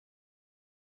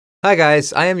Hi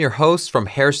guys, I am your host from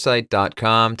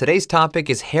hairsite.com. Today's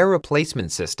topic is hair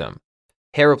replacement system.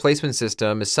 Hair replacement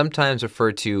system is sometimes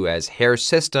referred to as hair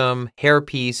system,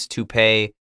 hairpiece,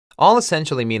 toupee, all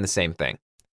essentially mean the same thing.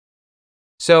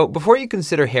 So before you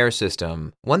consider hair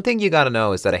system, one thing you gotta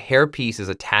know is that a hairpiece is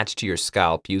attached to your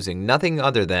scalp using nothing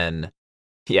other than,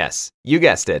 yes, you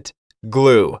guessed it,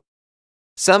 glue.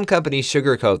 Some companies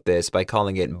sugarcoat this by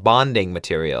calling it bonding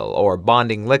material or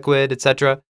bonding liquid,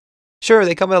 etc. Sure,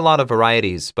 they come in a lot of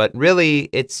varieties, but really,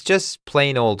 it's just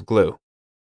plain old glue.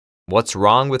 What's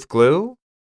wrong with glue?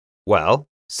 Well,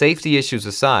 safety issues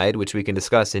aside, which we can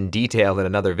discuss in detail in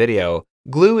another video,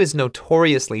 glue is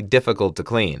notoriously difficult to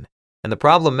clean, and the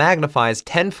problem magnifies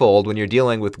tenfold when you're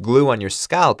dealing with glue on your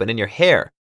scalp and in your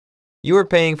hair. You are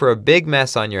paying for a big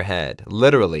mess on your head,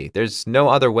 literally, there's no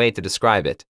other way to describe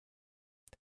it.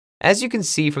 As you can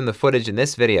see from the footage in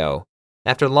this video,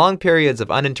 after long periods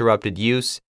of uninterrupted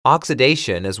use,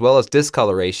 oxidation as well as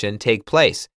discoloration take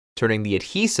place, turning the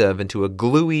adhesive into a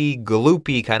gluey,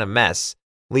 gloopy kind of mess,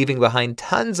 leaving behind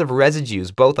tons of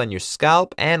residues both on your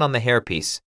scalp and on the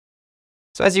hairpiece.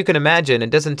 So as you can imagine,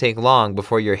 it doesn't take long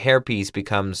before your hairpiece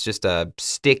becomes just a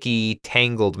sticky,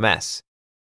 tangled mess.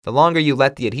 The longer you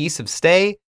let the adhesive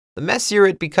stay, the messier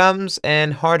it becomes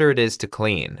and harder it is to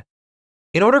clean.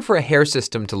 In order for a hair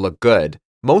system to look good,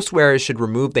 most wearers should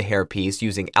remove the hairpiece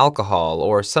using alcohol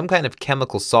or some kind of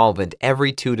chemical solvent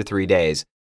every 2 to 3 days,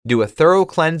 do a thorough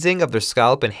cleansing of their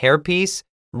scalp and hairpiece,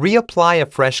 reapply a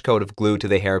fresh coat of glue to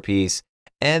the hairpiece,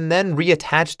 and then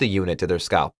reattach the unit to their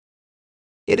scalp.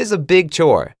 It is a big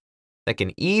chore that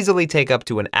can easily take up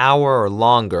to an hour or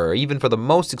longer, even for the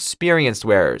most experienced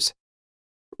wearers.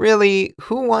 Really,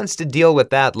 who wants to deal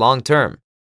with that long term?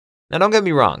 Now don't get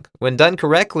me wrong, when done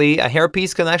correctly, a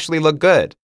hairpiece can actually look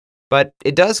good. But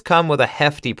it does come with a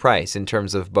hefty price in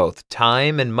terms of both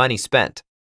time and money spent.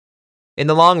 In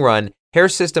the long run, hair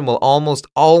system will almost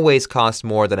always cost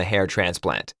more than a hair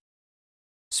transplant.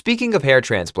 Speaking of hair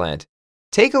transplant,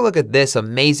 take a look at this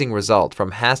amazing result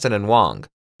from Hassan & Wong,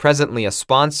 presently a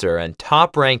sponsor and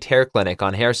top-ranked hair clinic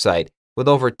on Hairsite with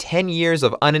over 10 years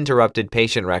of uninterrupted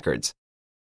patient records.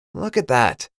 Look at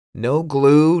that. No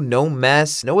glue, no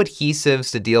mess, no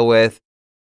adhesives to deal with.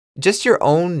 Just your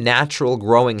own natural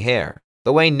growing hair,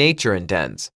 the way nature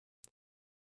intends.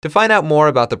 To find out more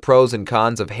about the pros and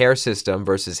cons of hair system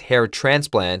versus hair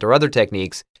transplant or other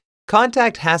techniques,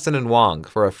 contact Hassan & Wong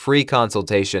for a free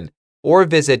consultation or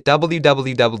visit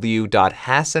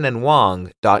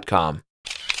www.hassanandwong.com.